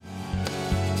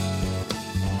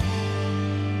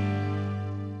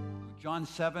John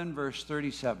 7, verse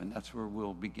 37. That's where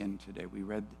we'll begin today. We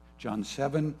read John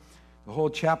 7. The whole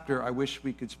chapter, I wish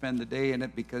we could spend the day in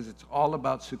it because it's all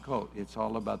about Sukkot. It's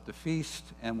all about the feast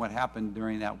and what happened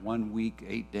during that 1 week,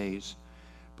 8 days.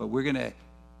 But we're going to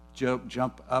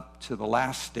jump up to the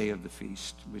last day of the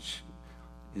feast, which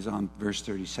is on verse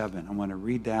 37. I want to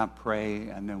read that, pray,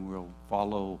 and then we'll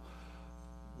follow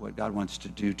what God wants to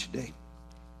do today.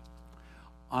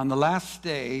 On the last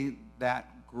day, that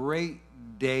great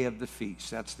day of the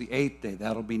feast, that's the 8th day.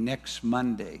 That'll be next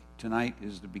Monday. Tonight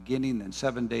is the beginning, then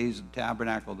 7 days of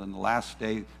tabernacle, then the last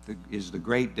day is the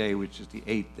great day, which is the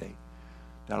 8th day.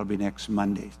 That'll be next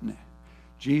Monday.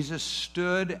 Jesus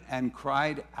stood and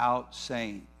cried out,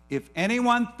 saying, "If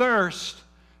anyone thirst,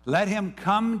 let him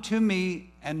come to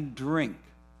me and drink.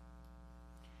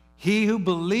 He who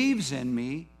believes in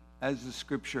me, as the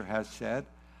scripture has said,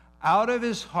 out of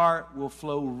his heart will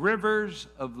flow rivers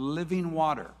of living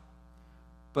water."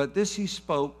 But this he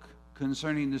spoke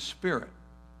concerning the Spirit,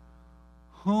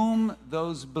 whom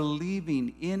those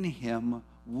believing in him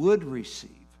would receive.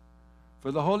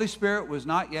 For the Holy Spirit was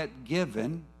not yet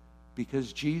given,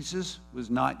 because Jesus was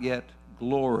not yet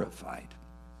glorified.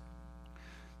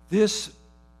 This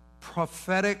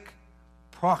prophetic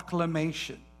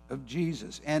proclamation of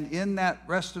Jesus, and in that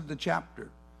rest of the chapter,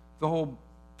 the whole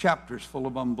chapter is full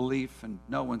of unbelief, and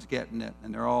no one's getting it,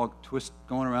 and they're all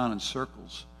going around in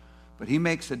circles. But he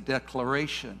makes a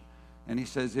declaration, and he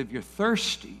says, if you're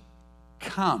thirsty,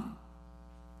 come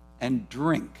and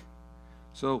drink.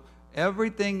 So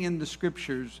everything in the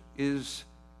scriptures is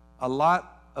a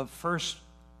lot of first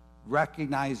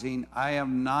recognizing I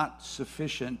am not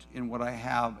sufficient in what I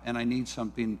have, and I need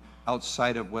something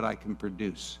outside of what I can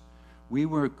produce. We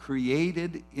were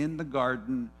created in the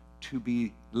garden to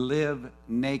live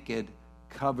naked,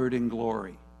 covered in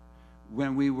glory.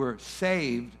 When we were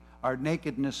saved, our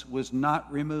nakedness was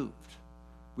not removed.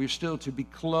 We're still to be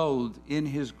clothed in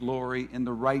his glory, in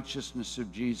the righteousness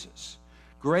of Jesus.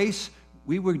 Grace,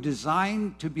 we were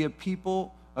designed to be a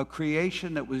people, a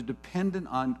creation that was dependent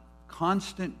on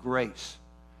constant grace.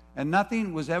 And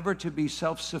nothing was ever to be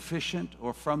self-sufficient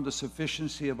or from the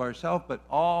sufficiency of ourselves, but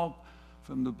all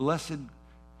from the blessed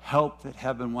help that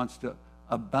heaven wants to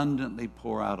abundantly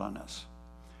pour out on us.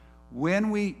 When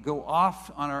we go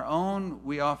off on our own,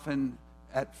 we often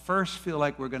at first feel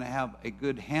like we're going to have a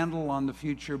good handle on the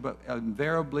future, but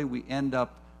invariably we end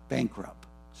up bankrupt.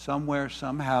 Somewhere,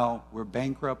 somehow, we're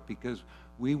bankrupt because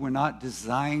we were not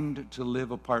designed to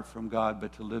live apart from God,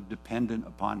 but to live dependent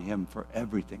upon him for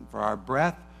everything, for our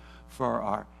breath, for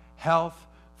our health,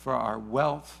 for our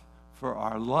wealth, for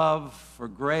our love, for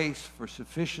grace, for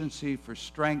sufficiency, for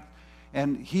strength.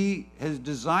 And he has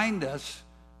designed us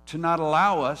to not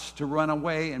allow us to run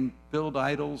away and build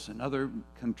idols and other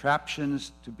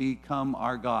contraptions to become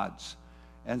our gods.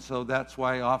 And so that's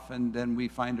why often then we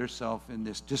find ourselves in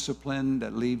this discipline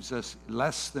that leaves us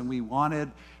less than we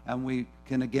wanted, and we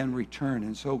can again return.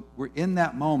 And so we're in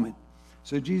that moment.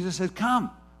 So Jesus said, come,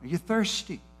 are you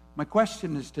thirsty? My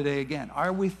question is today again,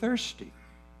 are we thirsty?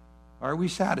 Are we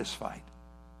satisfied?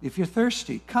 If you're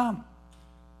thirsty, come.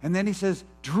 And then he says,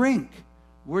 drink.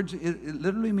 Words, it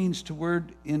literally means to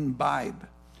imbibe,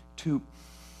 to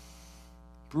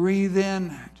breathe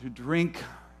in, to drink,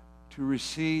 to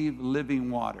receive living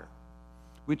water,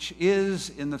 which is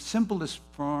in the simplest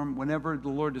form, whenever the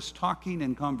Lord is talking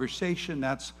in conversation,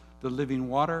 that's the living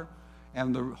water,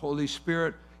 and the Holy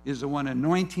Spirit is the one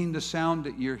anointing the sound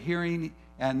that you're hearing,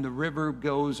 and the river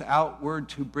goes outward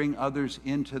to bring others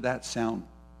into that sound.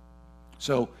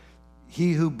 So,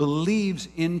 he who believes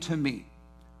into me,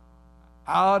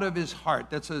 out of his heart.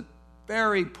 That's a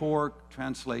very poor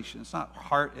translation. It's not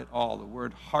heart at all. The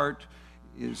word heart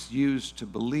is used to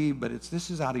believe, but this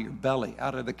is out of your belly,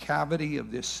 out of the cavity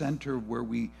of this center where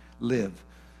we live.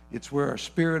 It's where our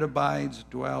spirit abides,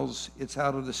 dwells. It's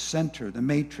out of the center, the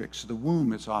matrix, the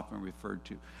womb it's often referred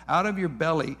to. Out of your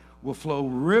belly will flow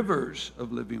rivers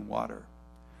of living water.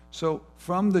 So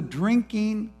from the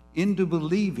drinking into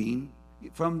believing,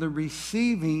 from the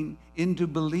receiving into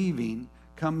believing,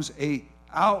 comes a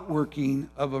outworking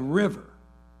of a river.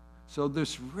 So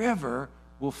this river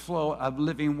will flow of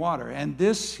living water. And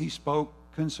this he spoke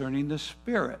concerning the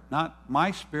Spirit. Not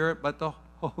my spirit, but the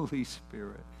Holy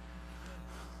Spirit.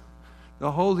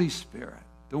 The Holy Spirit.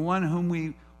 The one whom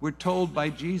we were told by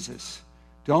Jesus,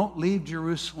 don't leave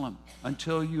Jerusalem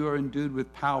until you are endued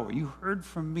with power. You heard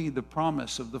from me the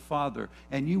promise of the Father,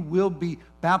 and you will be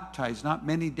baptized not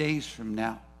many days from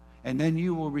now. And then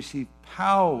you will receive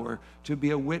power to be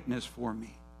a witness for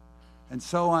me. And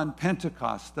so on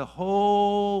Pentecost, the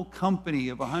whole company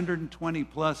of 120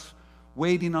 plus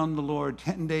waiting on the Lord,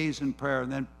 10 days in prayer,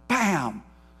 and then bam,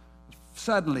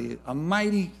 suddenly a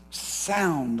mighty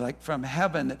sound like from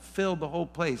heaven that filled the whole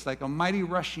place, like a mighty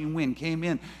rushing wind came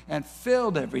in and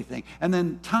filled everything. And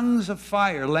then tongues of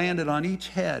fire landed on each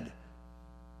head.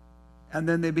 And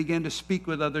then they began to speak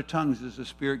with other tongues as the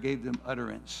Spirit gave them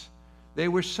utterance. They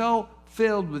were so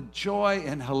filled with joy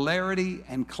and hilarity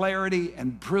and clarity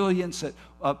and brilliance that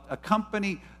a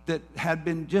company that had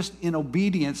been just in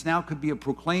obedience now could be a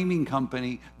proclaiming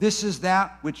company. This is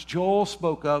that which Joel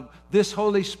spoke of. This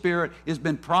Holy Spirit has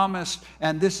been promised,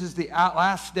 and this is the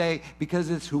last day, because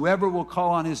it's whoever will call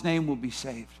on his name will be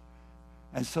saved.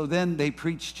 And so then they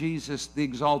preached Jesus, the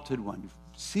exalted one,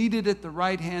 seated at the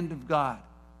right hand of God,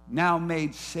 now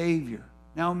made Savior,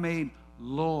 now made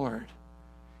Lord.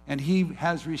 And he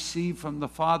has received from the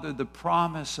Father the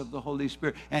promise of the Holy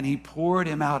Spirit, and he poured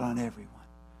him out on everyone.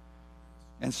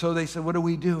 And so they said, what do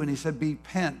we do? And he said,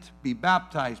 repent, be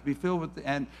baptized, be filled with,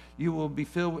 and you will be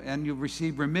filled, and you'll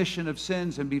receive remission of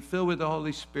sins and be filled with the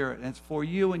Holy Spirit. And it's for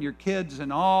you and your kids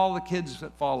and all the kids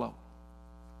that follow.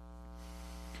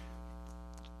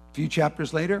 A few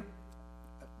chapters later,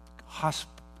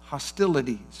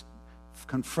 hostilities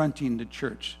confronting the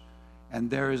church. And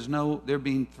they're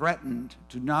being threatened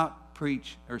to not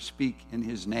preach or speak in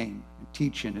his name, and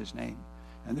teach in his name.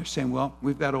 And they're saying, well,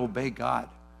 we've got to obey God.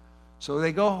 So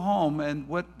they go home, and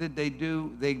what did they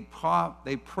do? They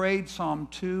prayed Psalm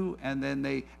 2, and then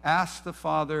they asked the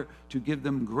Father to give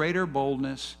them greater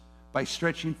boldness by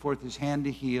stretching forth his hand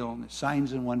to heal, and the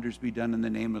signs and wonders be done in the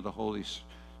name of the holy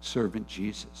servant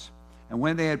Jesus. And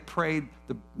when they had prayed,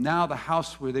 now the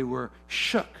house where they were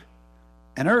shook,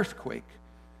 an earthquake.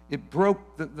 It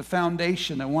broke the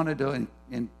foundation that wanted to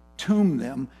entomb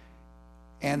them,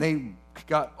 and they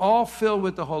got all filled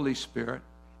with the Holy Spirit,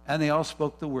 and they all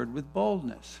spoke the word with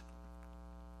boldness.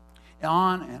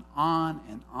 On and on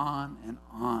and on and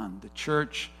on. The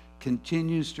church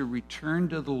continues to return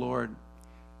to the Lord,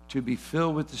 to be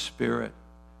filled with the Spirit.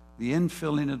 The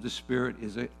infilling of the Spirit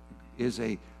is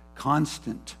a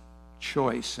constant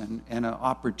choice and an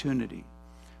opportunity,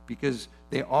 because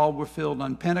they all were filled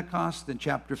on Pentecost. In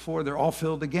chapter 4, they're all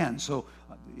filled again. So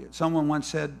someone once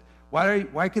said,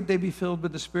 why could they be filled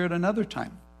with the Spirit another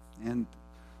time? And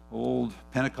old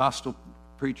Pentecostal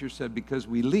preacher said, because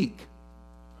we leak.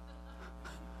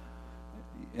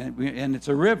 And it's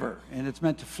a river, and it's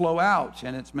meant to flow out,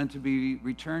 and it's meant to be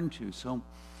returned to. So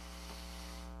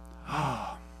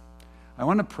I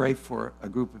want to pray for a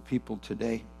group of people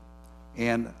today.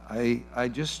 And I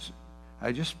just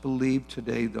believe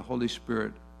today the Holy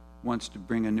Spirit wants to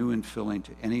bring a new infilling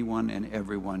to anyone and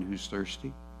everyone who's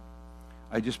thirsty.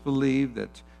 I just believe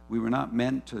that we were not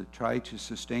meant to try to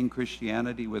sustain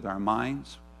Christianity with our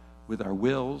minds, with our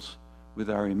wills, with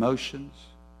our emotions.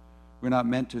 We're not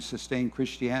meant to sustain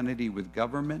Christianity with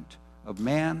government of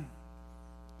man.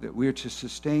 That we're to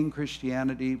sustain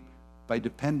Christianity by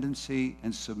dependency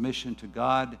and submission to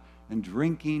God, and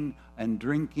drinking and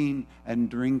drinking and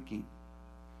drinking.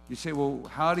 You say, well,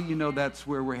 how do you know that's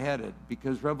where we're headed?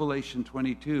 Because Revelation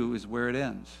 22 is where it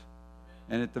ends.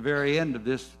 And at the very end of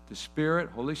this, the Spirit,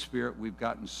 Holy Spirit, we've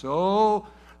gotten so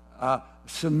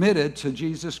submitted to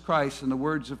Jesus Christ and the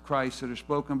words of Christ that are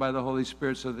spoken by the Holy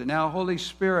Spirit, so that now Holy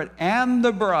Spirit and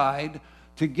the bride,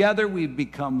 together we've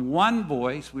become one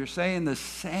voice. We're saying the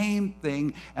same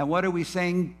thing. And what are we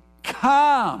saying?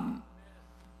 Come.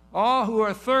 All who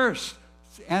are thirsty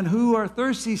and who are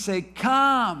thirsty say,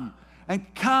 come.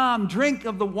 And come, drink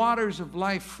of the waters of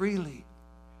life freely.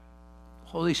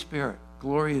 Holy Spirit,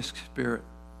 glorious Spirit.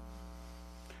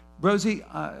 Rosie,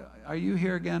 are you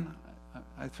here again?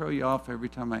 I throw you off every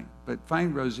time but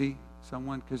find Rosie,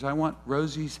 someone, because I want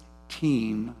Rosie's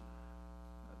team,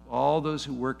 all those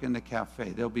who work in the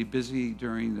cafe. They'll be busy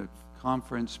during the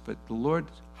conference, but the Lord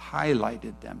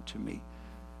highlighted them to me.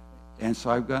 And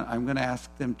so I'm going to ask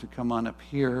them to come on up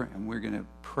here, and we're going to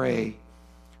pray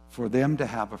for them to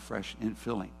have a fresh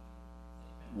infilling.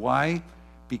 Why?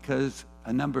 Because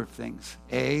a number of things.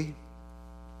 A,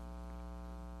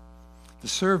 the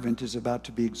servant is about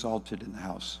to be exalted in the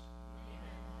house.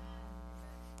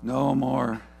 No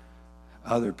more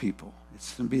other people.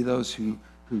 It's going to be those who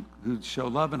show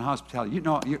love and hospitality. You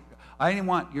know, I didn't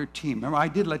want your team. Remember, I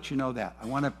did let you know that. I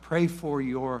want to pray for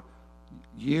you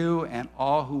and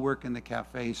all who work in the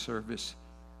cafe service.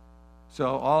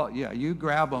 So you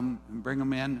grab them and bring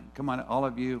them in. Come on, all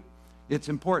of you. It's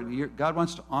important. God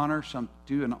wants to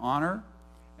do an honor,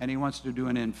 and he wants to do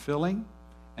an infilling,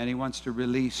 and he wants to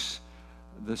release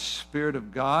the Spirit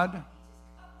of God.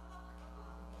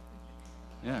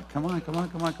 Yeah, come on.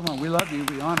 We love you.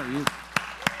 We honor you.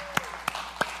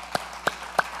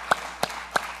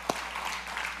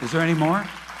 Is there any more?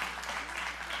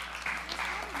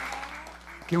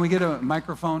 Can we get a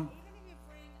microphone?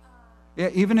 Yeah,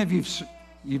 even if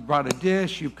you've brought a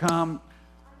dish, you've come.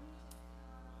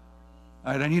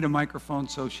 All right, I need a microphone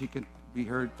so she can be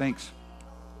heard. Thanks.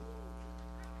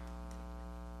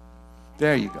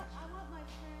 There you go.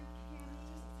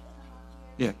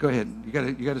 Yeah, go ahead. You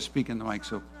got to speak in the mic.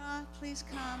 So. Please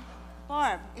come.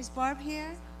 Barb, is Barb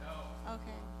here? No.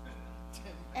 Okay.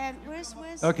 And where's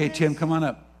Okay, Tim, come on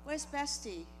up. Where's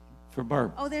Bestie? For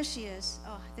Barb. Oh, there she is.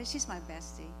 Oh, she's my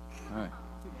bestie. All right.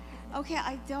 Okay,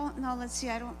 I don't know. Let's see.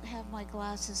 I don't have my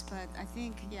glasses, but I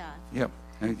think, yeah. Yep.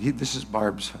 This is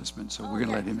Barb's husband, so we're going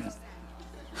to let him in.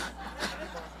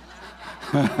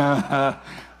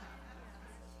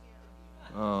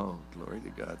 Oh, glory to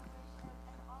God.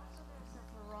 Also, there's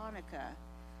a Veronica.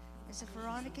 Is it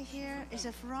Veronica here? Is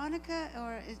it Veronica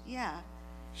or yeah?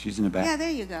 She's in the back. Yeah,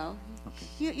 there you go.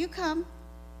 Okay. You come.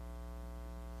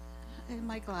 In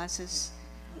my glasses.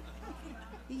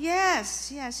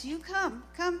 Yes, you come.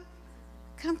 Come.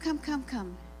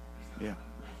 Yeah.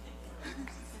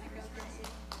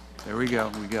 There we go.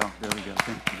 There we go.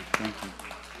 Thank you.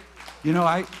 You know,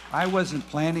 I wasn't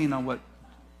planning on what,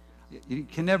 you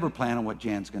can never plan on what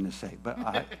Jan's going to say, but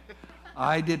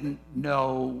I didn't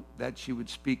know that she would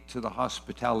speak to the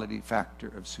hospitality factor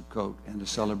of Sukkot and the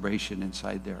celebration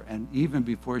inside there. And even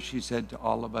before she said to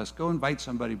all of us, go invite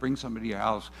somebody, bring somebody to your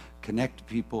house, connect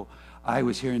people, I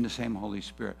was hearing the same Holy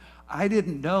Spirit. I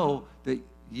didn't know that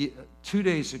 2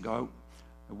 days ago,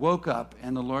 I woke up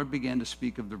and the Lord began to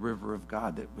speak of the river of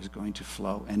God that was going to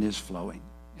flow and is flowing,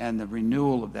 and the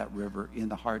renewal of that river in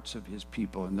the hearts of his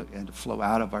people and to flow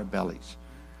out of our bellies.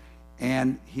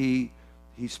 And he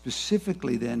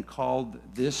specifically then called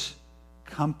this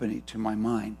company to my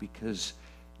mind because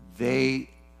they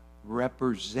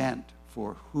represent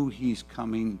for who he's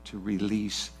coming to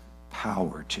release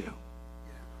power to.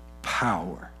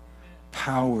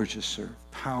 Power to serve,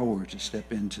 power to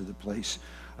step into the place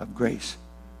of grace.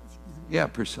 Yeah,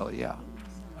 Priscilla, yeah.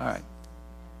 All right.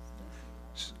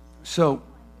 So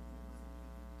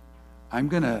I'm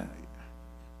going to,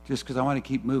 just because I want to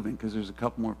keep moving, because there's a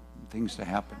couple more things to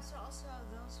happen. Also,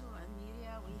 those who are in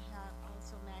media, we have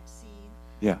also Maxine.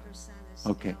 Yeah. Her son is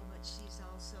Okay. ill, but she's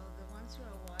also, the ones who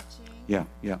are watching, Yeah.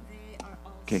 they are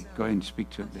also. Okay, go ahead and speak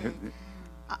to it. Okay.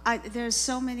 There's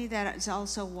so many that is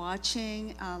also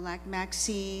watching, like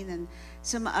Maxine and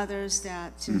some others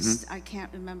that just I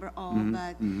can't remember all,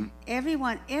 but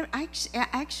everyone,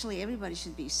 actually everybody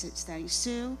should be standing.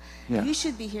 Sue, Yeah. you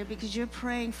should be here because you're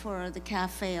praying for the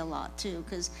cafe a lot too.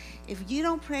 Because if you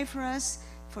don't pray for us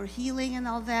for healing and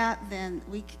all that, then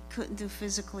we couldn't do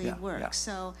physically Yeah, work. yeah.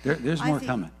 So There's I more think-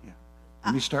 coming. Yeah.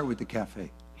 Let me start with the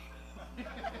cafe.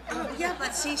 Yeah,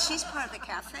 but see, she's part of the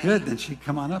cafe. Good, then she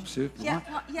come on up, Sue. Come Yeah, on.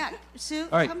 well, yeah, Sue.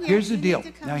 All right, come here. here's the You need deal.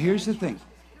 to come Now, here. here's the thing.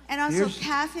 And also here's-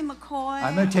 Kathy McCoy.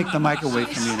 I'm going to take the mic away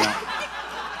from you now.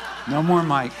 No more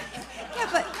mic. Yeah,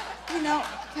 but,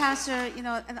 Pastor,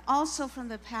 and also from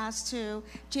the past too,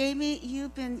 Jamie,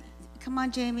 come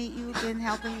on, Jamie, you've been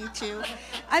helping me too.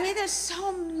 I mean, there's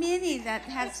so many that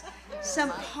has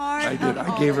some part I did. of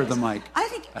I all gave her this. the mic. I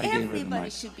think I gave her the everybody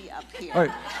mic. should be up here. All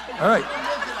right. All right.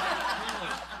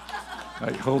 All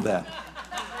right, hold that.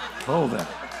 Hold that.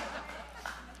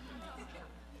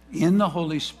 In the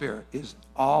Holy Spirit is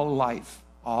all life.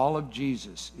 All of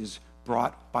Jesus is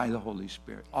brought by the Holy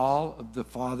Spirit. All of the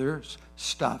Father's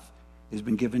stuff has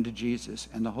been given to Jesus,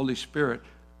 and the Holy Spirit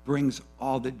brings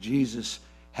all that Jesus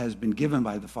has been given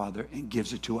by the Father and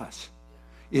gives it to us.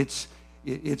 It's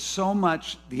so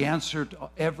much the answer to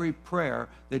every prayer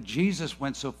that Jesus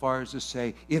went so far as to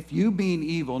say, if you being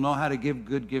evil know how to give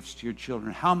good gifts to your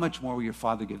children, how much more will your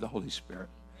Father give the Holy Spirit?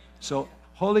 So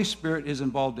Holy Spirit is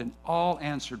involved in all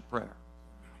answered prayer,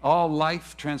 all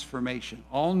life transformation,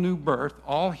 all new birth,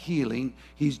 all healing.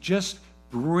 He's just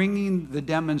bringing the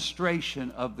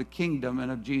demonstration of the kingdom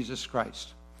and of Jesus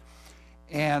Christ.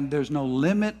 And there's no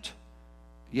limit,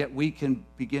 yet we can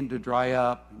begin to dry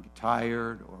up and get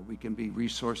tired, or we can be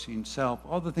resourcing self,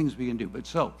 all the things we can do. But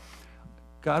so,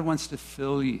 God wants to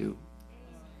fill you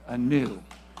anew.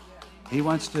 He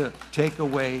wants to take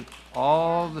away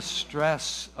all the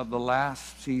stress of the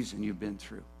last season you've been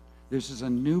through. This is a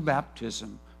new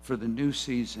baptism for the new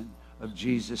season of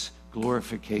Jesus'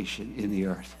 glorification in the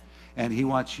earth. And he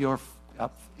wants you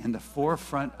up in the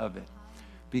forefront of it,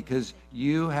 because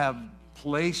you have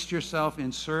placed yourself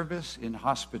in service, in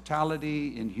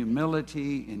hospitality, in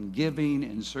humility, in giving,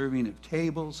 in serving of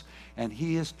tables, and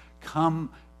he has come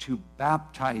to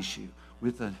baptize you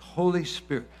with the Holy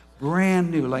Spirit, brand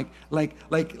new, like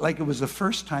it was the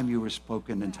first time you were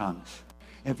spoken in tongues.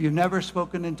 If you've never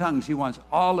spoken in tongues, he wants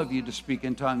all of you to speak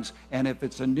in tongues. And if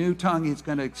it's a new tongue, it's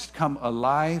going to come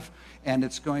alive, and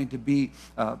it's going to be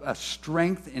a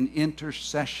strength in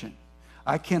intercession.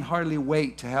 I can hardly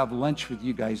wait to have lunch with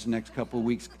you guys the next couple of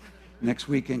weeks, next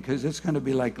weekend, because it's going to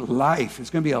be like life. It's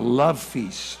going to be a love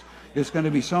feast. It's going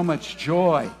to be so much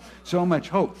joy, so much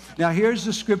hope. Now, here's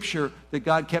the scripture that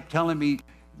God kept telling me,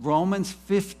 Romans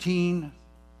 15:13.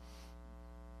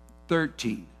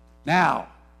 Now,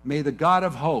 may the God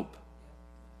of hope,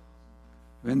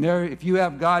 and there, if you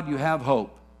have God, you have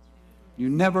hope. You're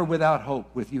never without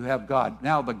hope with you have God.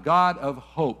 Now, the God of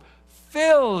hope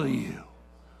fill you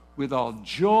with all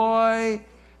joy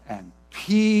and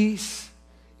peace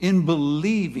in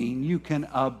believing you can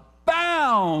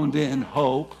abound in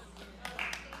hope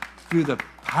through the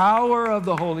power of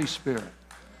the Holy Spirit.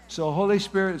 So Holy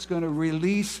Spirit is going to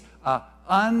release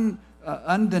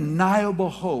undeniable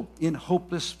hope in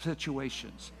hopeless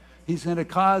situations. He's going to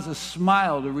cause a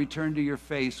smile to return to your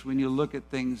face when you look at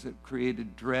things that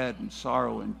created dread and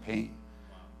sorrow and pain.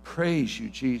 Praise you,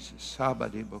 Jesus. So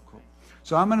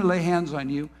I'm going to lay hands on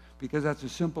you, because that's a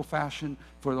simple fashion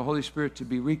for the Holy Spirit to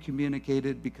be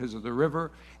recommunicated because of the river.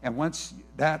 And once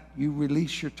that, you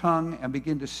release your tongue and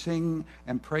begin to sing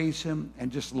and praise him,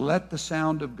 and just let the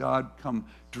sound of God come.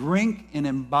 Drink and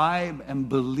imbibe and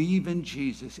believe in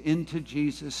Jesus, into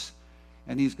Jesus,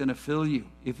 and he's going to fill you.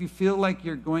 If you feel like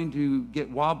you're going to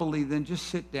get wobbly, then just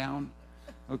sit down,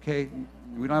 okay?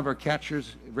 We don't have our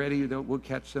catchers ready. We'll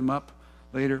catch them up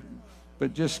later.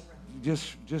 But just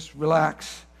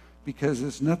relax. Because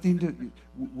it's nothing to,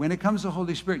 when it comes to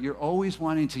Holy Spirit, you're always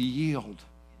wanting to yield.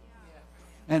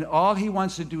 And all he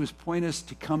wants to do is point us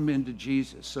to come into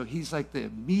Jesus. So he's like the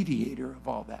mediator of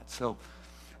all that. So,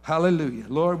 hallelujah.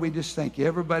 Lord, we just thank you.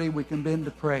 Everybody, we can begin to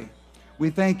pray.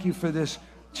 We thank you for this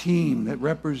team that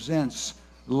represents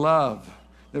love,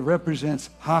 that represents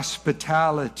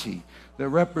hospitality, that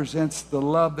represents the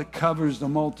love that covers the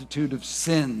multitude of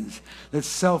sins, that's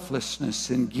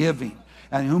selflessness in giving,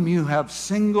 and whom you have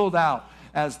singled out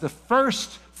as the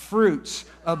first fruits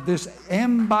of this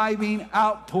imbibing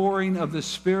outpouring of the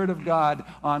Spirit of God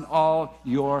on all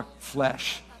your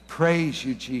flesh. Praise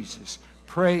you, Jesus.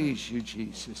 Praise you,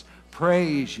 Jesus.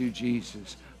 Praise you,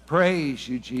 Jesus. Praise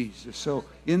you, Jesus. So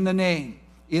in the name,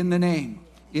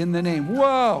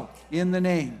 whoa, in the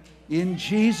name, in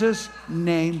Jesus'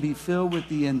 name, be filled with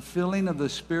the infilling of the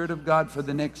Spirit of God for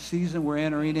the next season we're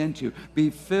entering into. Be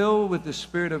filled with the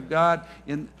Spirit of God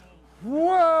in...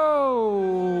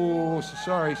 Whoa!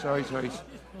 Sorry.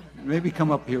 Maybe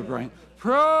come up here, Brian.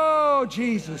 Oh,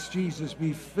 Jesus,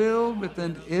 be filled with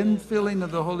the infilling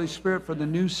of the Holy Spirit for the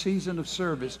new season of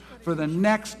service, for the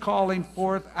next calling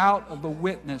forth out of the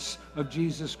witness of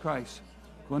Jesus Christ.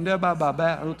 Yes.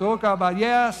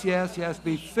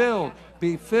 Be filled.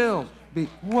 Be filled. Be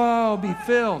filled. Be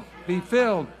filled. Be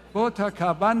filled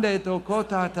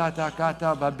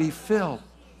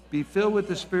with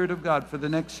the Spirit of God for the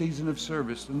next season of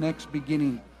service, the next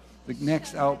beginning, the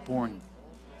next outpouring.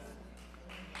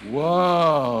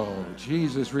 Whoa,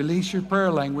 Jesus, release your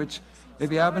prayer language.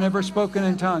 If you haven't ever spoken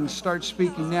in tongues, start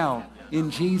speaking now.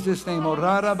 In Jesus' name,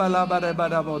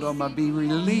 be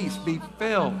released, be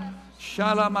filled. Be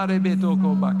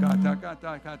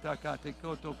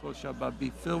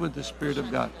filled with the Spirit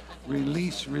of God.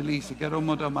 Release.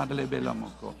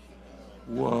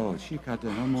 Whoa. Be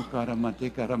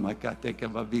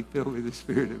filled with the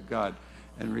Spirit of God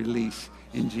and release.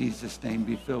 In Jesus' name,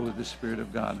 be filled with the Spirit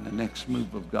of God and the next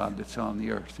move of God that's on the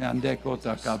earth.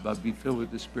 Be filled with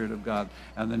the Spirit of God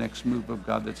and the next move of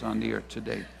God that's on the earth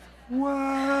today. Whoa!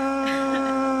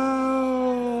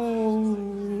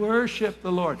 Worship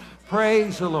the Lord.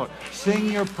 Praise the Lord.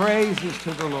 Sing your praises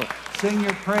to the Lord. Sing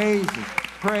your praises.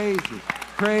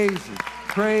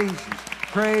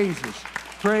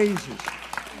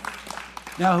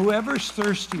 Now, whoever's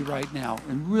thirsty right now,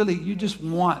 and really you just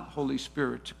want Holy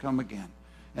Spirit to come again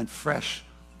and fresh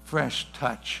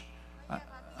touch,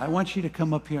 I want you to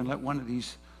come up here and let one of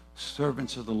these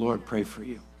servants of the Lord pray for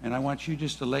you. And I want you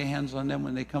just to lay hands on them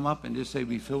when they come up and just say,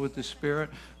 be filled with the Spirit,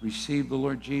 receive the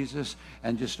Lord Jesus,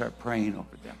 and just start praying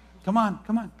over them. Come on.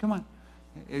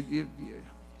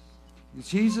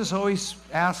 Jesus always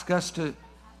asks us to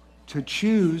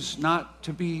choose, not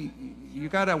to be, you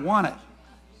got to want it.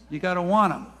 You got to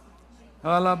want Him.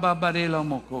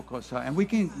 And we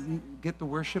can get the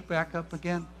worship back up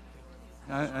again.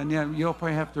 And yeah, you'll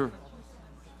probably have to.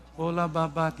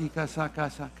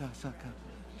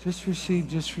 Just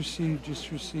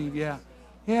receive. Yeah.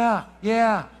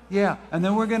 And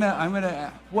then I'm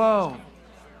gonna, whoa.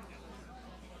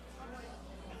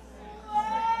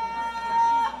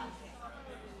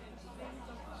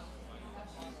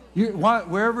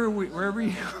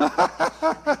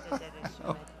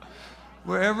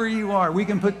 Wherever you are, we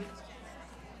can put.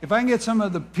 If I can get some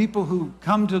of the people who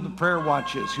come to the prayer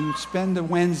watches, who spend the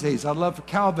Wednesdays, I'd love for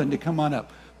Calvin to come on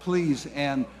up, please.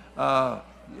 And whoa.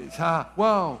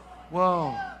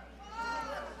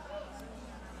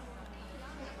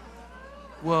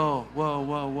 Whoa, whoa, whoa,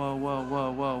 whoa, whoa, whoa,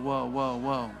 whoa, whoa, whoa,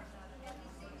 whoa.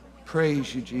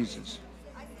 Praise you, Jesus.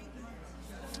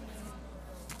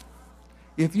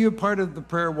 If you're part of the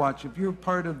prayer watch, if you're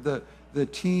part of the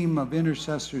team of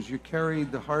intercessors, you carry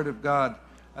the heart of God,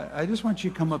 I just want you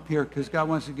to come up here because God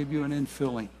wants to give you an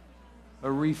infilling,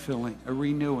 a refilling, a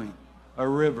renewing, a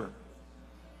river.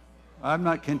 I'm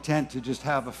not content to just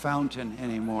have a fountain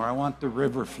anymore. I want the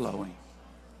river flowing.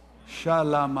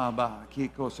 Shalamaba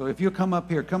Kiko. So if you come up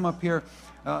here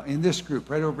in this group,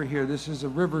 right over here. This is a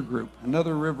river group,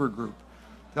 another river group.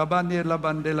 Come on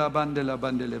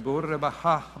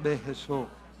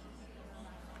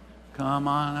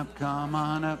up, come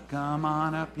on up, come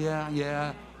on up. Yeah,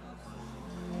 yeah.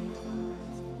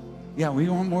 Yeah, we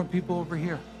want more people over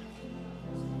here.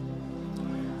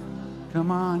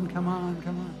 Come on, come on,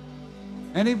 come on.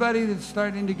 Anybody that's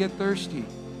starting to get thirsty,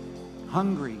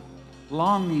 hungry,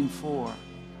 longing for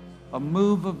a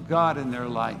move of God in their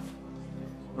life,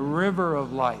 a river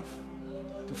of life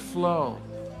to flow.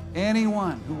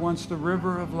 Anyone who wants the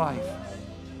river of life.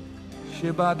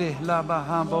 Shibade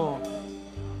labahabo.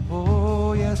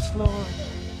 Oh, yes, Lord.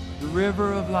 The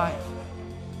river of life.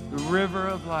 The river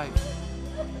of life.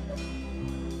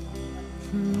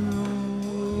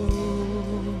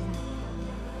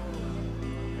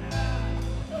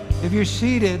 If you're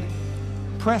seated,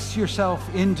 press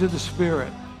yourself into the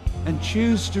Spirit and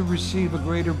choose to receive a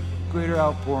greater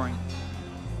outpouring.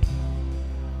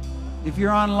 If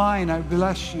you're online, I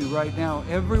bless you right now.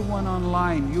 Everyone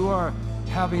online, you are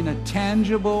having a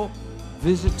tangible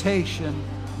visitation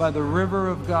by the river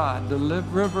of God, the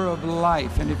river of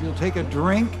life. And if you'll take a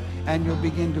drink and you'll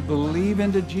begin to believe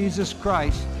into Jesus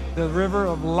Christ, the river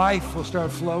of life will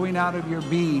start flowing out of your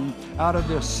being, out of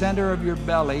the center of your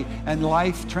belly, and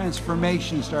life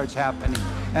transformation starts happening.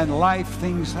 And life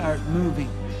things start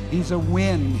moving. He's a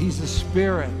wind. He's a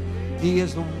spirit. He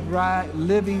is the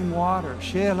living water.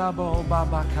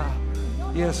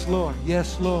 Yes, Lord.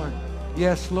 Yes, Lord.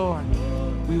 Yes, Lord.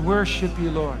 We worship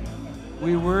you, Lord.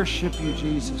 We worship you,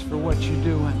 Jesus, for what you're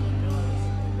doing.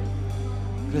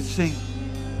 Let's sing.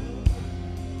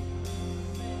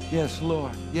 Yes,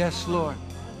 Lord. Yes, Lord.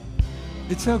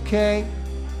 It's okay.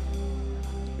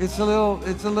 It's a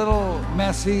little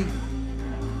messy,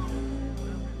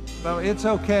 but it's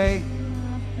okay.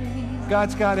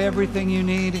 God's got everything you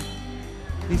need.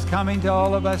 He's coming to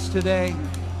all of us today.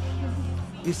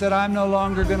 He said, I'm no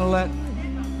longer going to let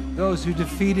those who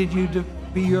defeated you to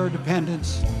be your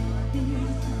dependents.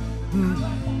 Your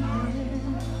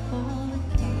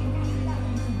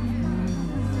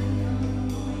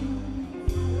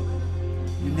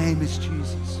name is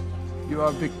Jesus. You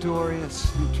are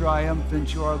victorious and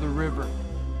triumphant. You are the river.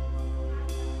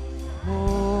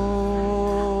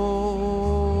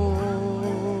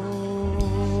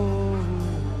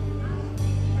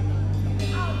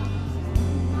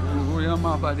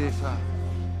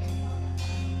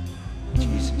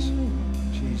 Jesus,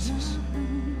 Jesus,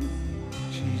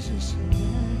 Jesus,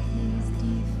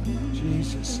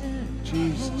 Jesus,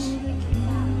 Jesus,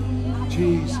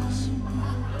 Jesus,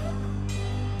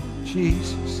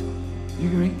 Jesus.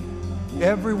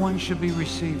 Everyone should be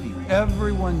receiving.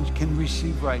 Everyone can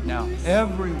receive right now.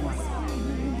 Everyone.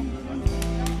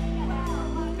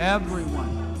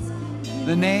 Everyone.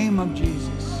 The name of Jesus.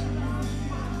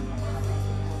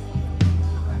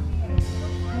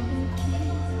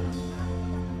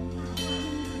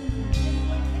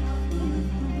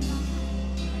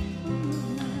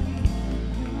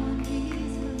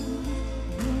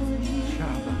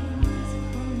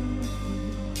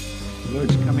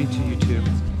 Lord's coming to you too.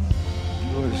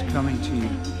 The Lord is coming to you.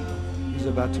 He's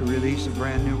about to release a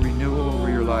brand new renewal over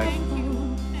your life.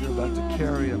 You're about to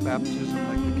carry a baptism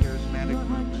like the charismatic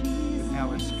movement. But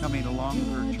now it's coming a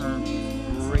longer term,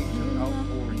 greater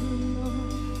outpouring.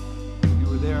 You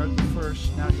were there at the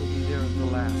first, now you'll be there at the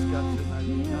last. God says,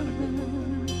 I've done a good work.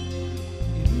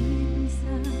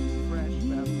 Fresh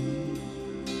baptism.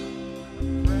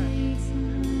 Fresh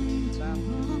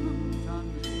baptism.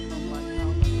 Tongues will come like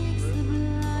hell.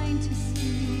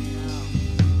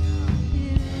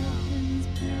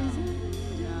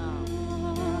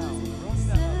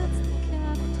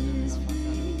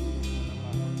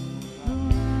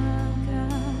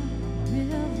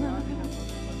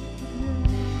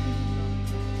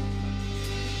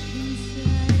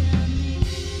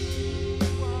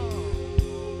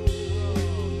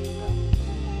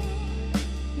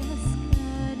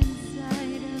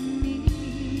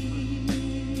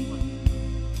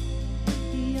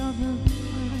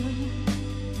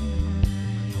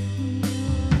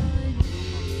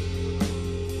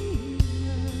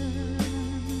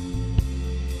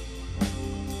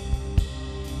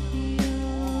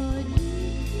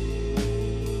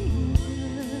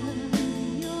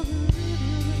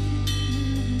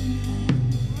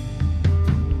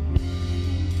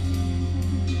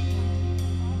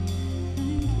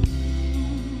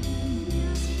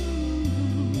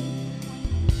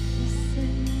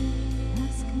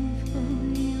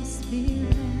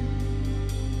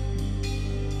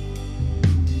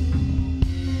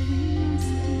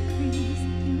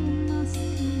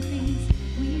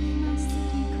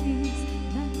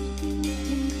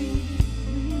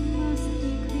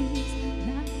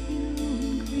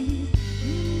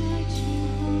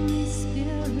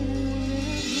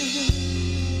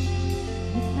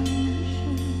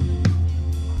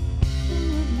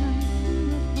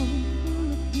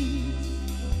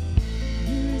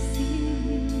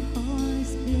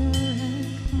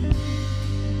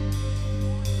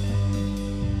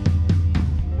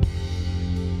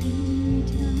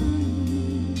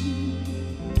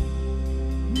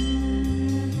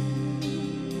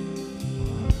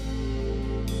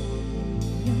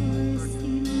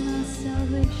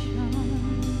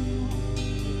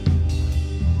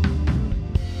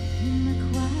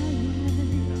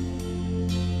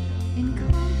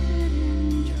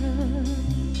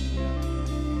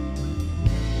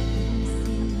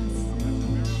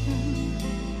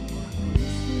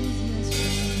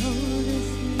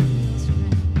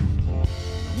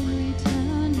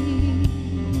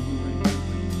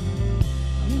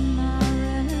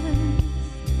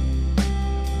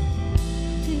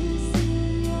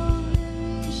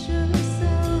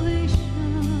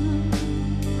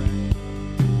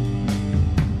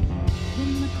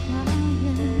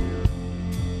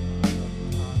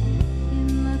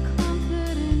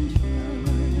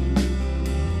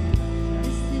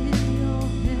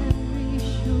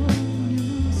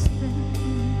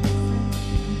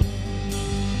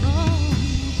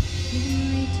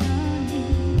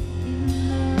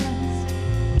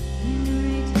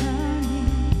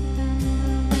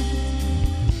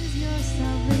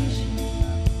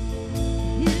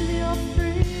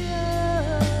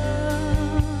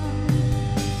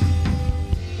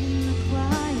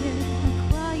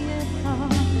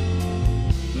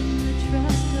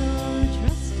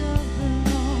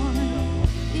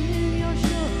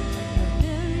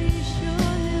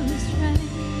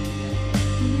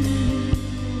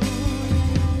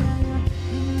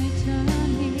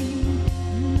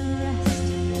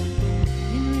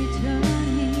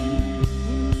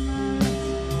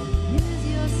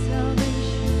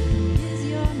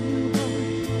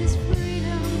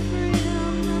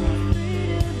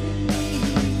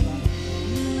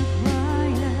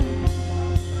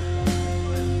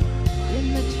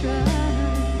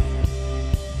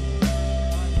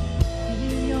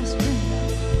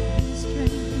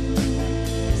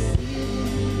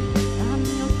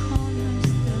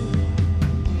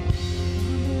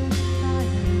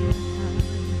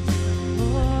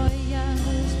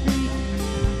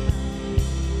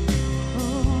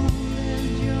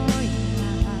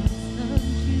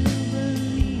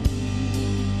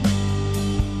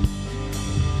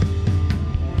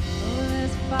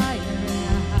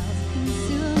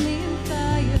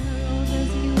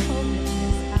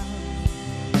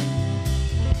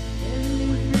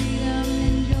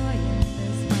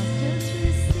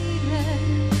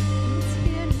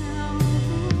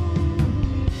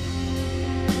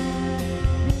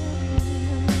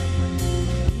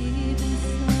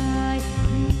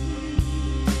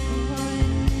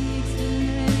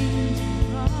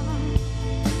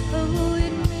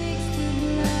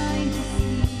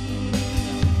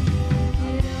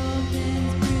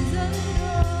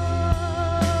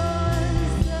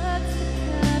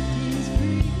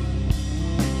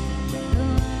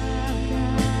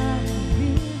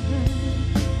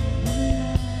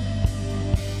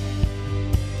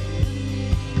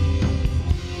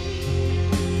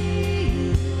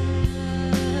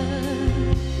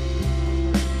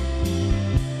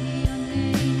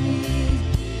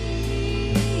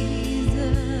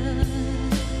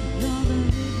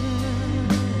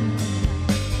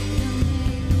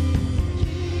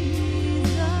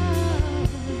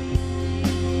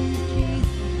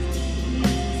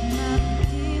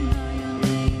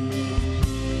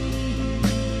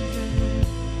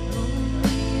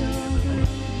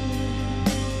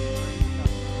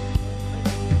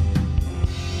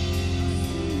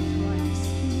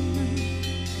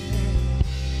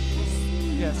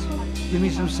 Give me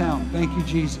some sound. Thank you,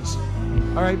 Jesus.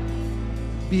 All right.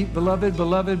 Beloved,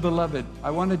 beloved, beloved,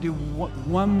 I want to do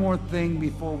one more thing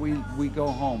before we go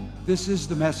home. This is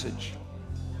the message.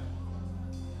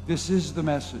 This is the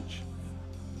message.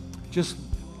 Just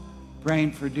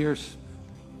praying for dear...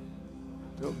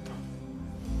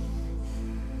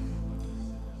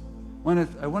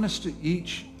 I want us to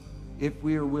each, if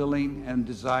we are willing and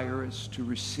desirous, to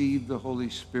receive the Holy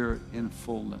Spirit in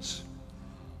fullness.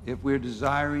 If we're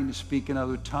desiring to speak in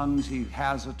other tongues, he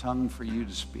has a tongue for you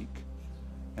to speak.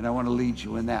 And I want to lead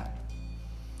you in that.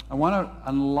 I want to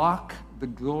unlock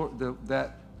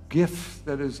that gift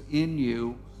that is in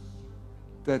you,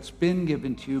 that's been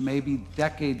given to you maybe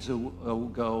decades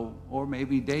ago or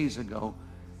maybe days ago,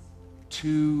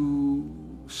 to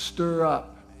stir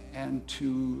up and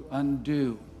to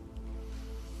undo.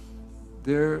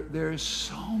 There is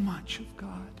so much of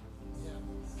God.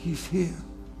 He's here.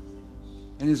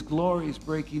 And his glory is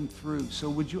breaking through. So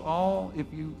would you all, if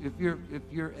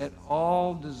you're at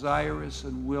all desirous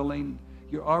and willing,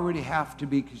 you already have to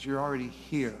be because you're already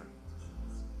here.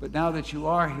 But now that you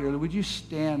are here, would you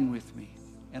stand with me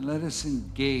and let us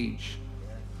engage?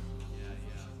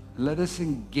 Let us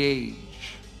engage.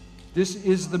 This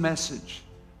is the message,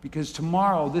 because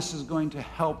tomorrow this is going to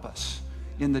help us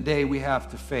in the day we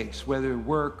have to face, whether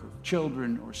work or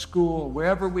children or school,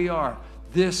 wherever we are.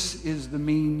 This is the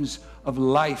means of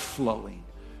life flowing,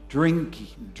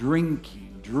 drinking,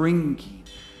 drinking, drinking,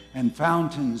 and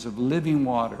fountains of living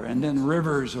water, and then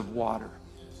rivers of water.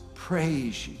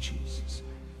 Praise you, Jesus.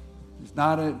 It's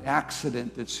not an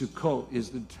accident that Sukkot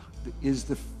is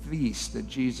the feast that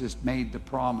Jesus made the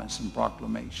promise and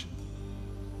proclamation.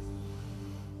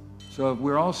 So if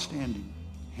we're all standing,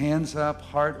 hands up,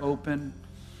 heart open,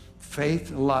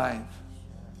 faith alive.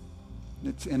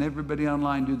 And everybody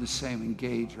online do the same.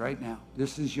 Engage right now.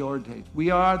 This is your day. We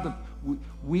are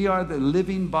the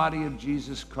living body of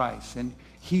Jesus Christ, and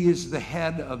he is the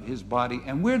head of his body,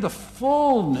 and we're the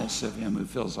fullness of him who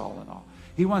fills all in all.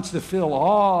 He wants to fill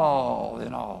all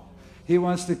in all. He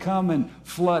wants to come and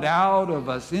flood out of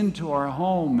us into our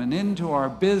home and into our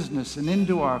business and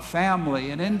into our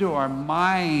family and into our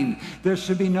mind. There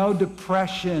should be no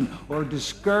depression or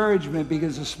discouragement,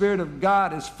 because the Spirit of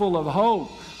God is full of hope,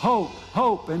 hope,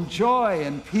 hope, and joy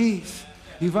and peace.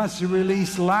 He wants to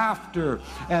release laughter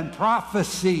and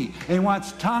prophecy. He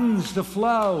wants tongues to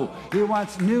flow. He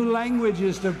wants new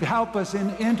languages to help us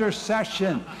in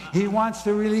intercession. He wants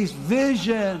to release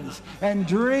visions and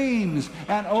dreams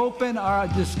and open our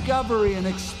discovery and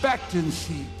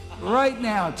expectancy right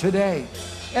now, today,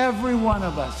 every one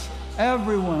of us,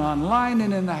 everyone online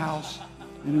and in the house,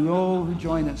 and all who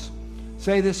join us,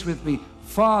 say this with me.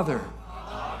 Father,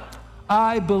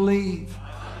 I believe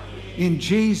in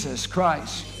Jesus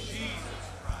Christ,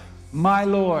 my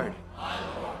Lord,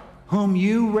 whom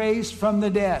you raised from the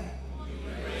dead.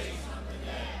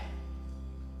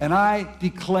 And I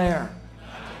declare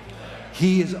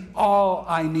he is all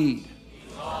I need.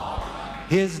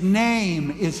 His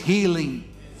name is healing.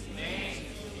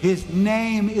 His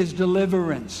name is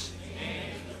deliverance.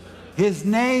 His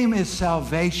name is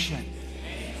salvation.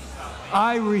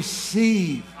 I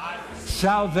receive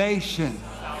salvation,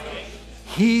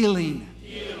 healing,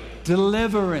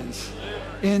 deliverance.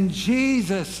 In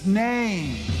Jesus'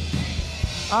 name,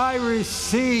 I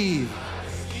receive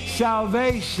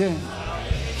salvation,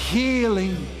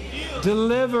 healing,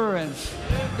 deliverance.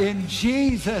 In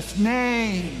Jesus'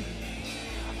 name,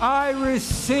 I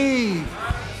receive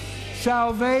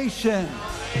salvation,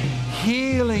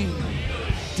 healing,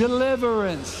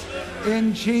 deliverance.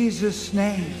 In Jesus'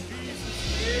 name.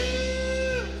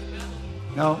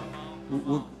 Now,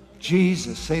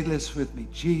 Jesus, say this with me.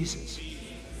 Jesus,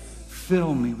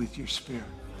 fill me with your Spirit.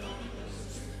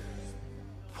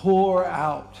 Pour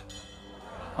out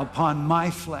upon my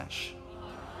flesh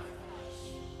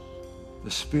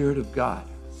the Spirit of God.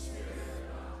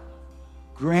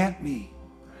 Grant me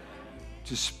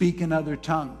to speak in other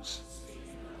tongues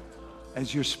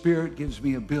as your Spirit gives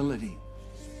me ability.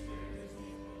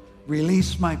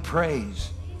 Release my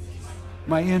praise,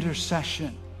 my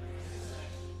intercession,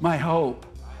 my hope,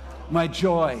 my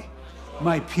joy,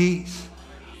 my peace.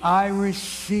 I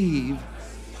receive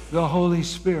the Holy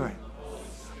Spirit.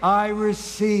 I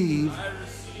receive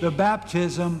the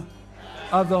baptism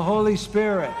of the Holy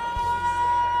Spirit.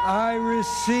 I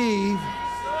receive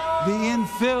the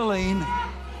infilling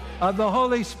of the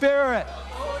Holy Spirit.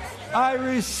 I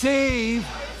receive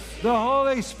the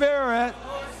Holy Spirit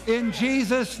in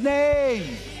Jesus'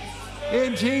 name.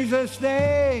 In Jesus'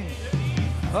 name.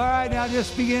 All right, now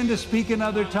just begin to speak in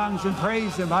other tongues and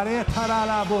praise Him.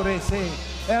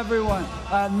 Everyone,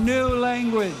 a new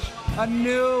language, a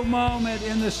new moment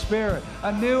in the Spirit,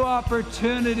 a new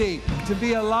opportunity to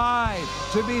be alive,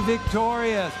 to be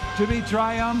victorious, to be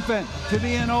triumphant, to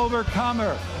be an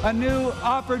overcomer, a new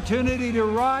opportunity to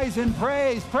rise in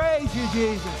praise. Praise you,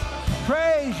 Jesus.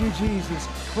 Praise you, Jesus.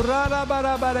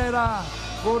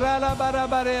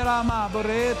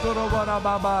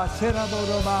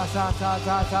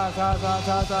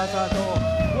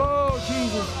 Oh,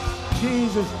 Jesus,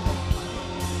 Jesus.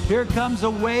 Here comes a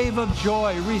wave of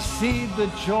joy. Receive the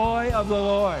joy of the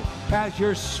Lord as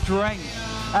your strength,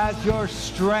 as your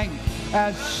strength,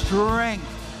 as strength.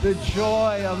 The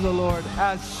joy of the Lord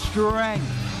as strength,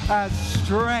 as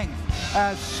strength,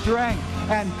 as strength,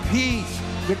 and peace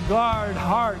to guard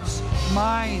hearts,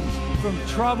 minds from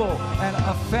trouble and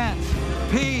offense.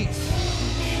 Peace.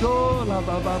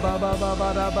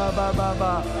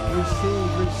 Receive,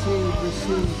 receive,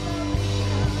 receive.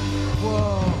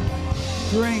 Whoa.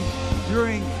 Drink,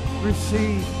 drink,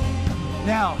 receive.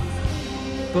 Now,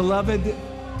 beloved,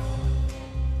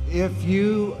 if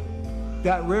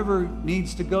that river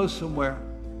needs to go somewhere,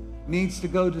 needs to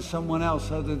go to someone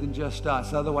else other than just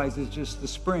us. Otherwise, it's just the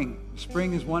spring.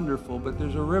 Spring is wonderful, but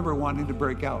there's a river wanting to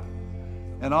break out.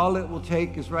 And all it will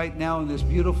take is right now in this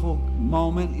beautiful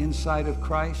moment inside of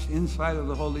Christ, inside of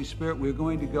the Holy Spirit, we're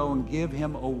going to go and give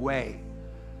Him away.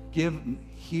 Give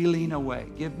healing away.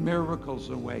 Give miracles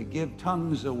away. Give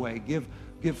tongues away. Give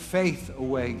faith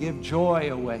away. Give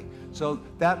joy away. So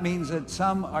that means that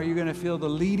some are you going to feel the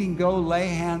leading go, lay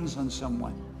hands on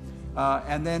someone.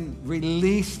 And then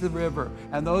release the river.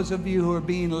 And those of you who are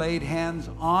being laid hands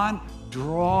on,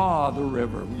 draw the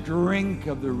river, drink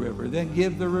of the river, then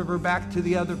give the river back to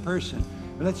the other person.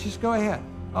 But let's just go ahead,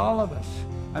 all of us.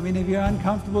 I mean, if you're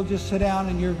uncomfortable, just sit down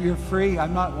and you're free.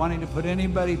 I'm not wanting to put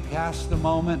anybody past the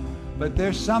moment, but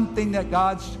there's something that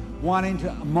God's wanting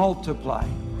to multiply.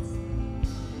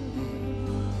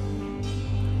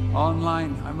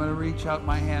 Online, I'm going to reach out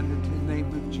my hand into the name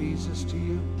of Jesus to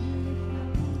you.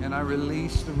 And I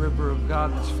release the river of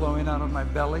God that's flowing out of my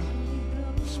belly.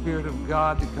 The Spirit of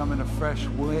God to come in a fresh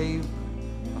wave,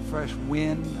 a fresh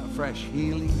wind, a fresh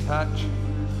healing touch,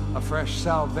 a fresh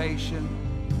salvation.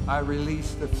 I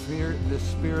release the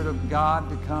Spirit of God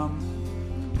to come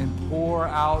and pour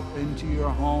out into your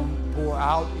home, pour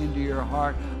out into your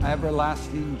heart,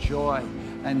 everlasting joy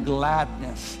and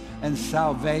gladness and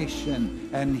salvation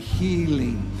and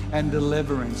healing and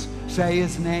deliverance. Say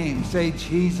His name. Say,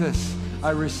 Jesus, I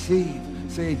receive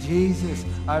Say, Jesus,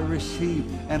 I receive,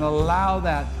 and allow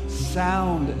that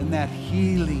sound and that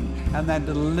healing and that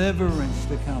deliverance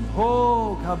to come.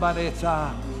 Oh,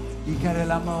 kabareta.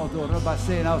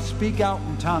 Now speak out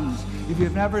in tongues. If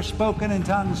you've never spoken in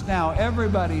tongues now,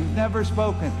 everybody who's never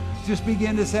spoken, just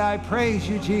begin to say, I praise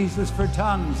you, Jesus, for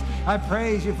tongues. I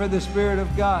praise you for the Spirit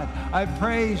of God. I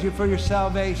praise you for your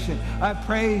salvation. I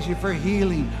praise you for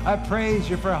healing. I praise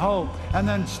you for hope. And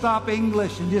then stop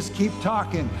English and just keep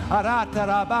talking. I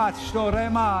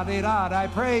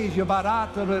praise you.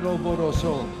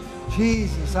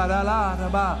 Jesus.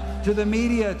 To the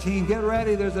media team, get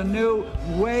ready. There's a new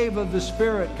wave of the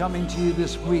Spirit coming to you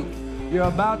this week. You're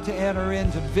about to enter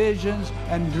into visions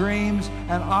and dreams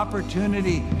and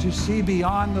opportunity to see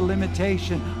beyond the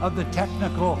limitation of the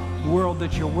technical world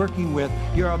that you're working with.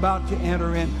 You're about to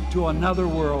enter into another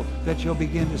world that you'll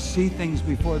begin to see things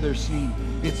before they're seen.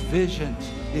 It's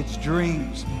visions, it's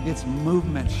dreams, it's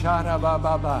movement.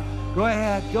 Shara-ba-ba-ba. Go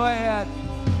ahead, go ahead.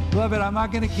 Beloved, I'm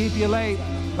not going to keep you late,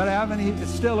 but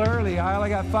it's still early. I only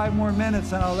got 5 more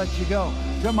minutes and I'll let you go.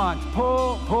 Come on,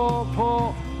 pull, pull,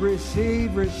 pull.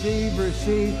 Receive, receive,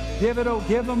 receive. Give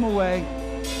them away.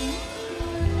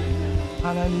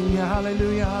 Hallelujah,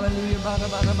 hallelujah, hallelujah. I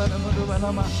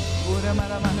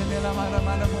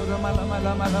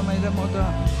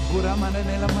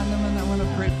want to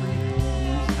pray for you.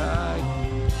 I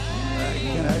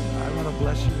want to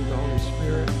bless you with the Holy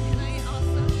Spirit.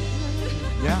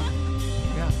 Yeah.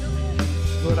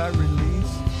 Lord, I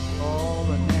release all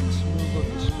the next move of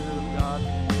the Spirit of God.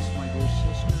 This my dear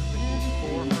sister.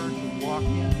 For her to walk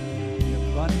in the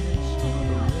abundance of the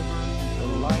river, the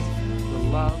life, the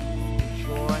love, the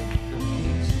joy, the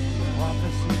peace, the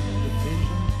prophecy, the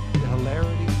vision, the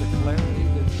hilarity, the clarity,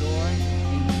 the joy,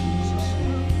 in Jesus'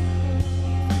 name.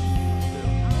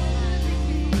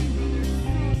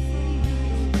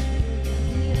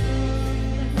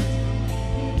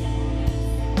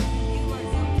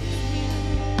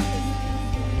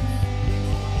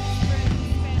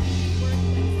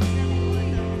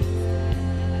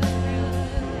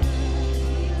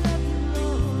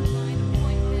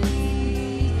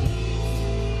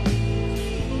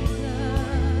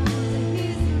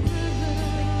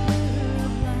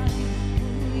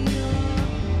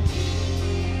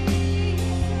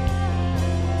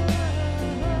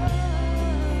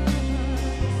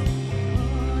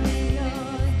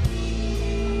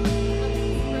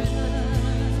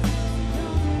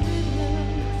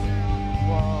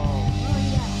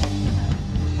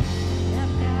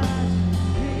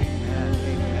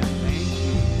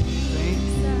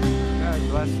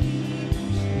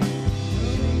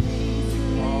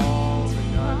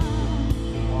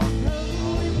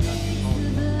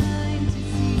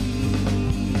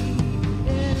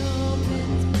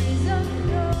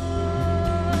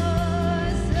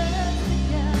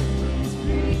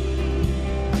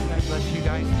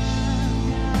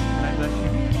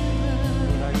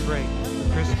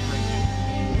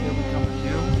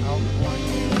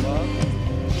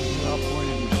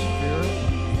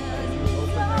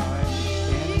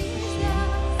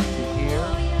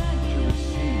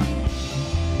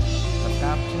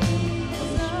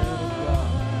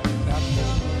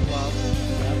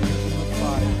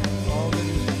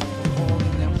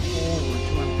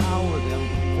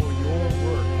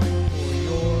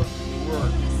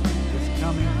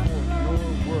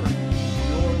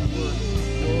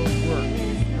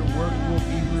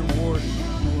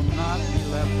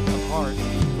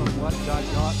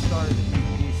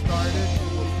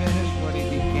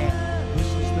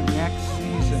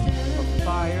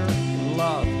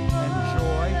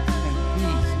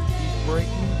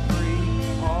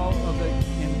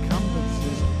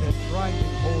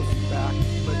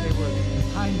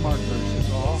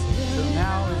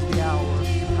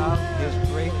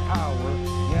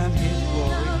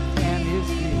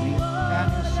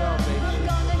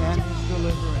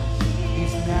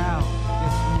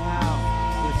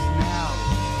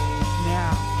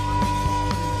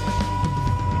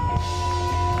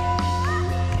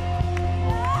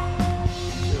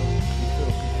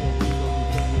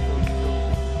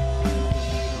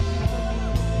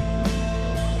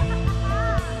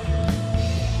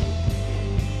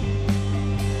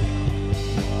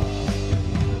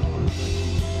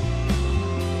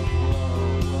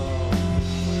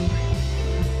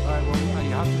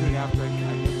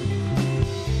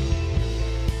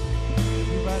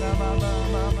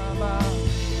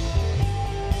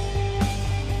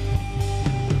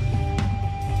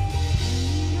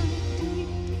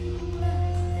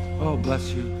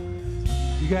 Bless you.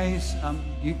 You guys,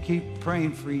 you keep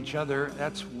praying for each other.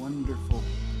 That's wonderful.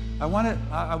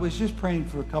 I was just praying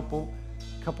for a couple.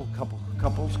 couples.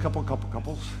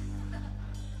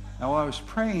 Now, while I was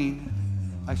praying,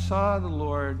 I saw the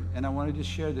Lord, and I wanted to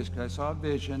share this because I saw a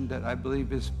vision that I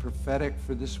believe is prophetic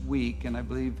for this week, and I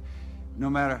believe no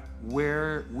matter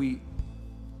where we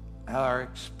are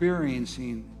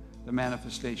experiencing the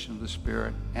manifestation of the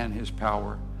Spirit and His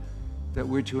power, that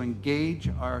we're to engage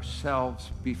ourselves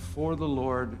before the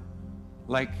Lord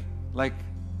like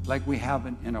we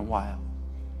haven't in a while.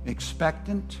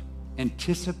 Expectant,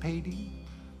 anticipating,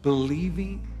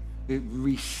 believing,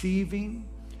 receiving,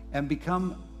 and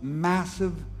become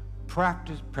massive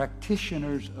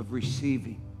practitioners of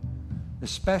receiving.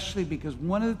 Especially because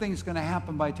one of the things going to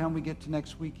happen by the time we get to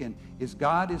next weekend is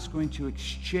God is going to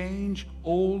exchange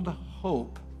old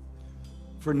hope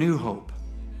for new hope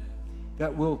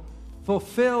that will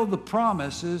fulfill the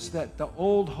promises that the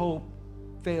old hope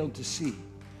failed to see.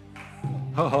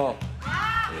 Oh,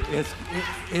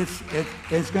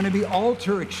 it's going to be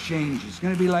altar exchange. It's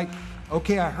going to be like,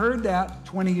 okay, I heard that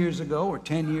 20 years ago or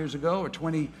 10 years ago or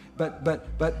 20, but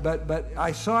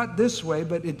I saw it this way,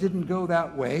 but it didn't go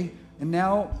that way. And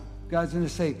now God's going to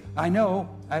say, I know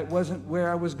it wasn't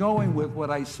where I was going with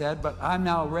what I said, but I'm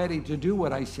now ready to do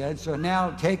what I said. So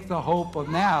now take the hope of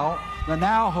now, the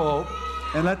now hope,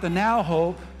 and let the now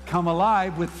hope come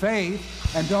alive with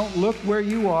faith. And don't look where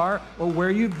you are or where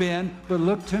you've been, but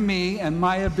look to me and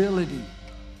my ability.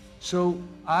 So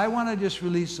I want to just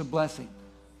release a blessing.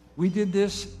 We did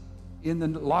this in the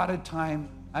allotted time.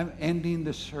 I'm ending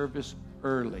the service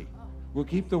early. We'll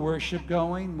keep the worship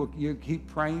going. You keep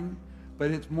praying. But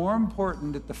it's more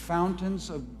important that the fountains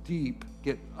of deep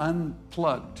get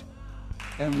unplugged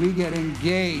and we get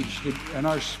engaged in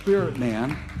our spirit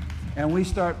man and we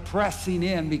start pressing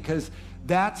in, because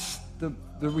that's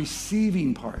the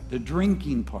receiving part, the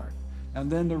drinking part.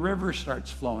 And then the river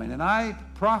starts flowing. And I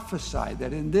prophesy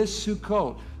that in this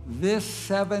Sukkot, this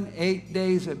 7-8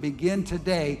 days that begin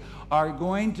today are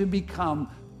going to become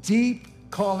deep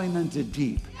calling unto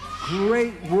deep.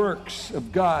 Great works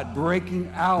of God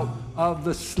breaking out of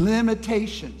the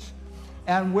limitations.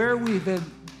 And where we've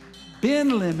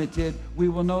been limited, we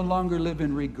will no longer live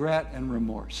in regret and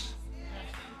remorse.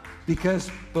 Because,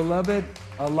 beloved,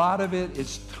 a lot of it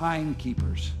is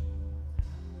timekeepers.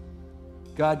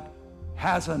 God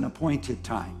has an appointed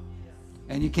time.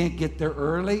 And you can't get there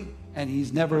early, and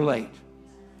He's never late.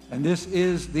 And this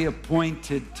is the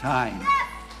appointed time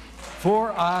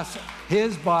for us,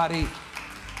 His body,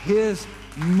 His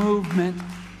movement.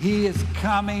 He is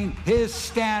coming, His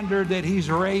standard that He's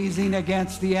raising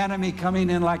against the enemy coming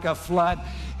in like a flood,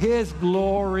 His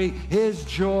glory, His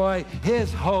joy,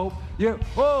 His hope. And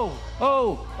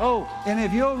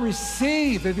if you'll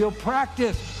receive, if you'll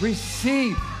practice,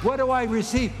 receive. What do I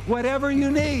receive? Whatever you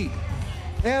need.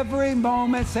 Every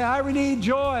moment say, I need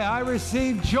joy, I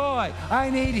receive joy.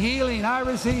 I need healing, I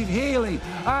receive healing.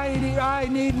 I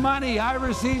need money, I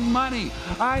receive money.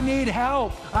 I need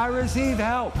help, I receive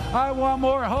help. I want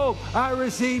more hope, I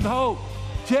receive hope.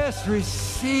 Just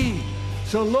receive.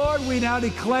 So Lord, we now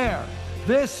declare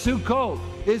this Sukkot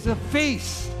is a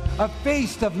feast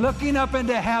of looking up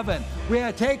into heaven. We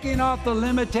are taking off the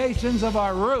limitations of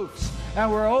our roofs,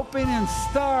 and we're open and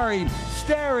staring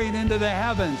into the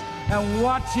heavens and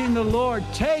watching the Lord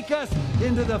take us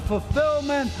into the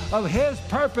fulfillment of His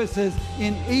purposes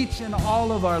in each and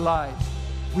all of our lives.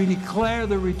 We declare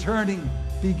the returning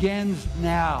begins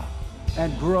now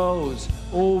and grows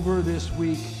over this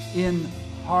week in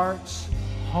hearts,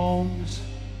 homes,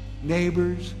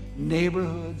 neighbors,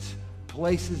 neighborhoods,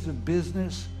 places of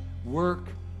business, work,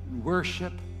 and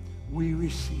worship. We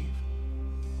receive.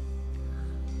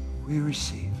 We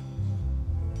receive.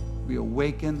 We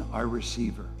awaken our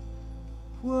receiver.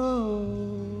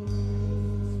 Whoa.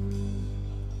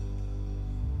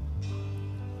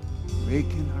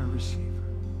 Awaken our receiver.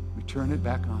 We turn it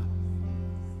back on.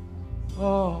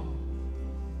 Oh.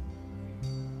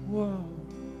 Whoa.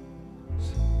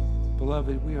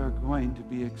 Beloved, we are going to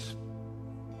be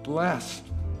blessed.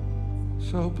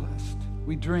 So blessed.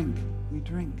 We drink. We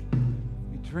drink.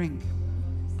 We drink.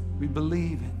 We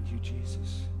believe in you,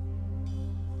 Jesus.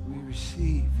 We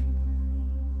receive.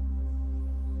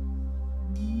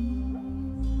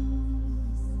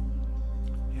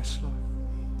 Yes, Lord.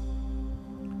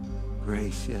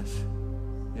 Grace, yes.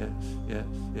 Yes, yes,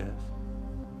 yes.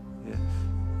 Yes.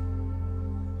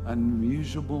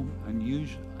 Unusual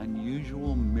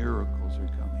miracles are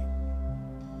coming.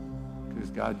 Because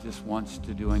God just wants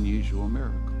to do unusual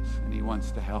miracles. And He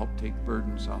wants to help take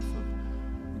burdens off of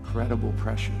incredible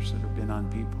pressures that have been on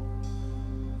people.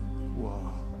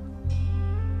 Whoa.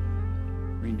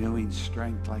 Renewing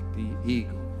strength like the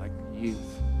eagle, like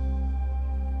youth.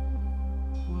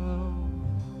 Whoa.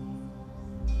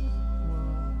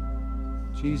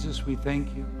 Jesus, we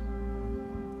thank you.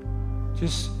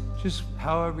 Just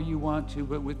however you want to,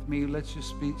 but with me, let's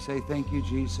just say, thank you,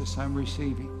 Jesus. I'm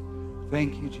receiving.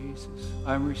 Thank you, Jesus.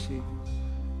 I'm receiving.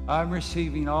 I'm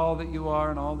receiving all that you are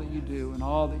and all that you do and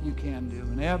all that you can do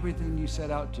and everything you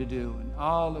set out to do, and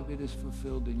all of it is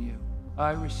fulfilled in you.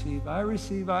 I receive, I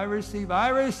receive, I receive, I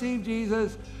receive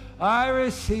Jesus. I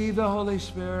receive the Holy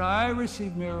Spirit. I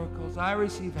receive miracles. I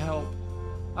receive help.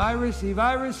 I receive,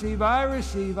 I receive, I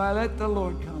receive. I let the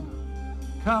Lord come.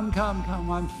 Come, come,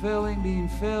 come. I'm being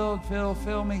filled.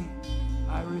 Fill me.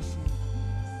 I receive.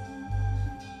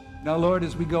 Now, Lord,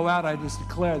 as we go out, I just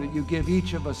declare that you give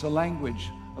each of us a language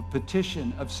of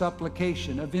petition, of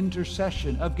supplication, of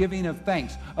intercession, of giving of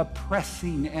thanks, of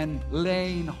pressing and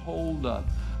laying hold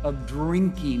of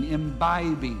drinking,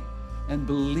 imbibing, and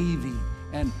believing,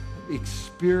 and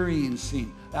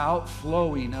experiencing the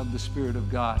outflowing of the Spirit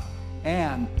of God,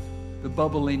 and the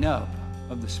bubbling up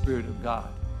of the Spirit of God,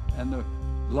 and the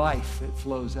life that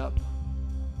flows up.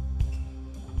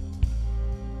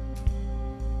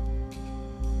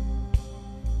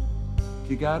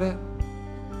 You got it?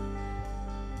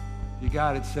 You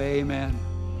got it. Say amen.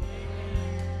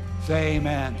 Say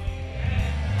amen.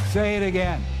 Say it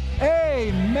again.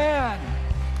 Amen.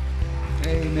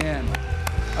 Amen.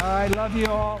 I love you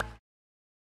all.